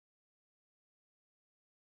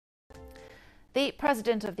The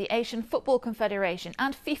president of the Asian Football Confederation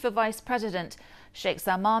and FIFA Vice President, Sheikh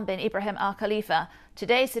Salman bin Ibrahim Al Khalifa,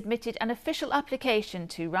 today submitted an official application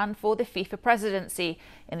to run for the FIFA presidency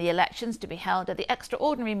in the elections to be held at the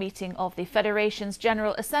extraordinary meeting of the Federation's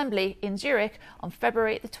General Assembly in Zurich on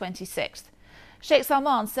February the 26th. Sheikh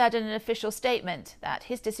Salman said in an official statement that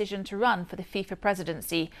his decision to run for the FIFA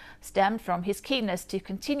presidency stemmed from his keenness to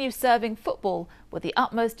continue serving football with the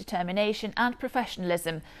utmost determination and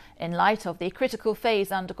professionalism in light of the critical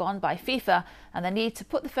phase undergone by FIFA and the need to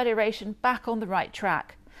put the federation back on the right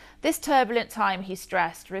track. This turbulent time, he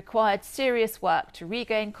stressed, required serious work to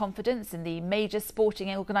regain confidence in the major sporting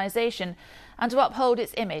organisation and to uphold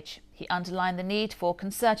its image. He underlined the need for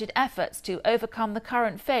concerted efforts to overcome the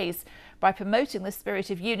current phase by promoting the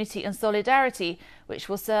spirit of unity and solidarity, which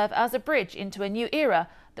will serve as a bridge into a new era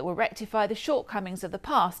that will rectify the shortcomings of the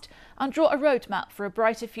past and draw a roadmap for a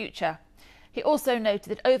brighter future. He also noted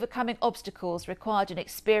that overcoming obstacles required an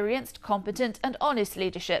experienced, competent and honest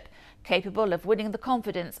leadership capable of winning the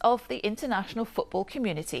confidence of the international football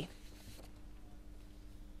community.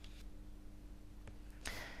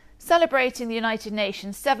 Celebrating the United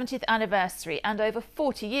Nations' 70th anniversary and over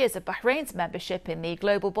 40 years of Bahrain's membership in the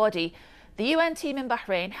global body, the UN team in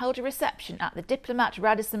Bahrain held a reception at the Diplomat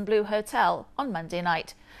Radisson Blu Hotel on Monday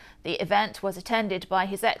night. The event was attended by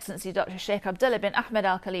His Excellency Dr. Sheikh Abdullah bin Ahmed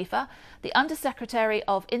Al Khalifa, the Under-Secretary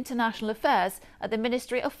of International Affairs at the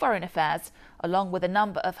Ministry of Foreign Affairs, along with a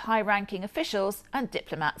number of high-ranking officials and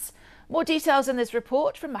diplomats. More details in this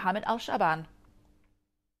report from Mohammed Al-Shaban.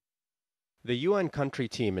 The UN country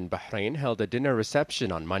team in Bahrain held a dinner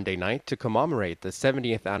reception on Monday night to commemorate the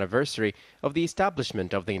 70th anniversary of the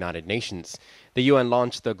establishment of the United Nations. The UN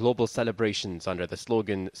launched the global celebrations under the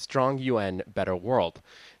slogan Strong UN, Better World.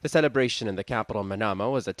 The celebration in the capital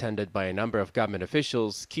Manama was attended by a number of government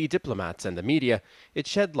officials, key diplomats and the media. It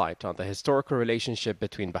shed light on the historical relationship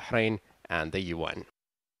between Bahrain and the UN.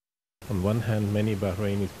 On one hand, many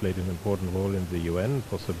Bahrainis played an important role in the UN,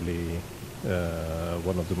 possibly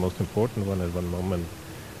one of the most important one. At one moment,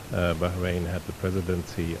 Bahrain had the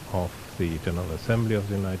presidency of the General Assembly of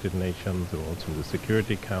the United Nations, or also the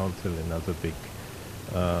Security Council, another big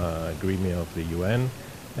gremia of the UN.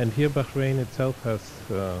 And here Bahrain itself has,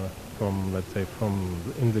 from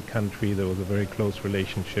in the country, there was a very close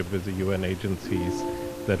relationship with the UN agencies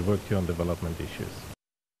that work here on development issues.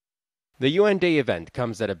 The UN Day event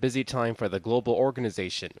comes at a busy time for the global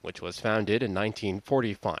organization, which was founded in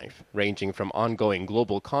 1945, ranging from ongoing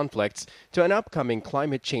global conflicts to an upcoming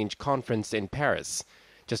climate change conference in Paris.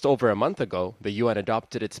 Just over a month ago, the UN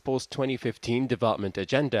adopted its post-2015 development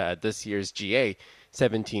agenda at this year's GA,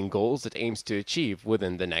 17 goals it aims to achieve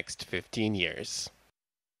within the next 15 years.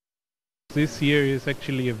 This year is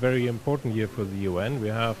actually a very important year for the UN. We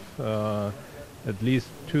have at least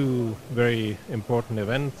two very important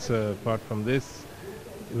events apart from this,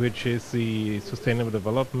 which is the Sustainable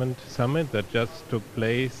Development Summit that just took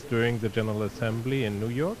place during the General Assembly in New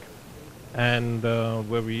York, and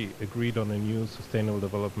where we agreed on a new Sustainable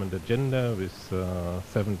Development Agenda with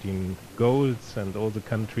 17 goals, and all the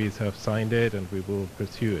countries have signed it and we will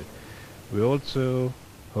pursue it. We also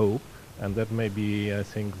hope, and that may be, I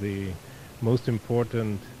think, the most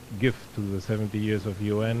important gift to the 70 years of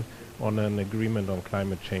UN, on an agreement on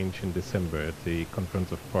climate change in December at the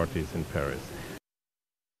Conference of Parties in Paris.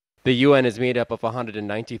 The UN is made up of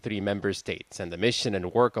 193 member states, and the mission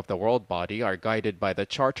and work of the world body are guided by the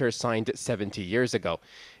charter signed 70 years ago.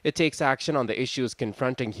 It takes action on the issues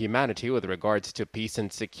confronting humanity with regards to peace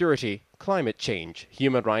and security, climate change,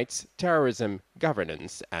 human rights, terrorism,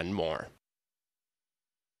 governance, and more.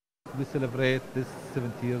 We celebrate this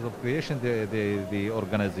 70 years of creation, the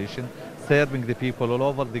organization, serving the people all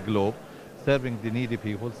over the globe, serving the needy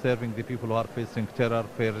people, serving the people who are facing terror,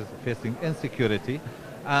 facing insecurity.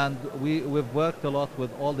 And we've worked a lot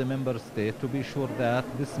with all the member states to be sure that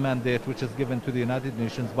this mandate, which is given to the United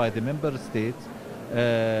Nations by the member states,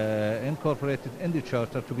 incorporated in the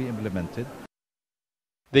charter, to be implemented.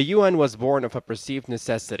 The UN was born of a perceived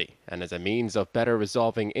necessity and as a means of better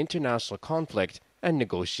resolving international conflict and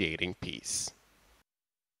negotiating peace.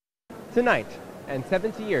 Tonight, and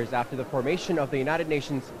 70 years after the formation of the United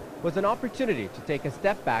Nations, was an opportunity to take a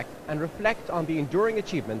step back and reflect on the enduring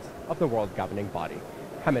achievements of the world governing body.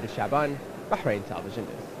 Mohammed Al-Shaban, Bahrain Television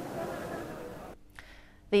News.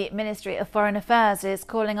 The Ministry of Foreign Affairs is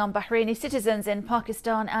calling on Bahraini citizens in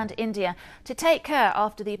Pakistan and India to take care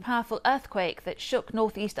after the powerful earthquake that shook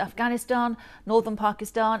northeast Afghanistan, northern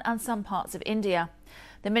Pakistan and some parts of India.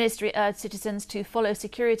 The ministry urged citizens to follow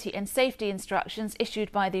security and safety instructions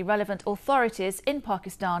issued by the relevant authorities in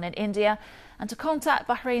Pakistan and India and to contact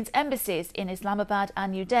Bahrain's embassies in Islamabad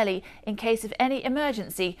and New Delhi in case of any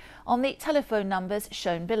emergency on the telephone numbers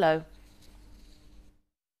shown below.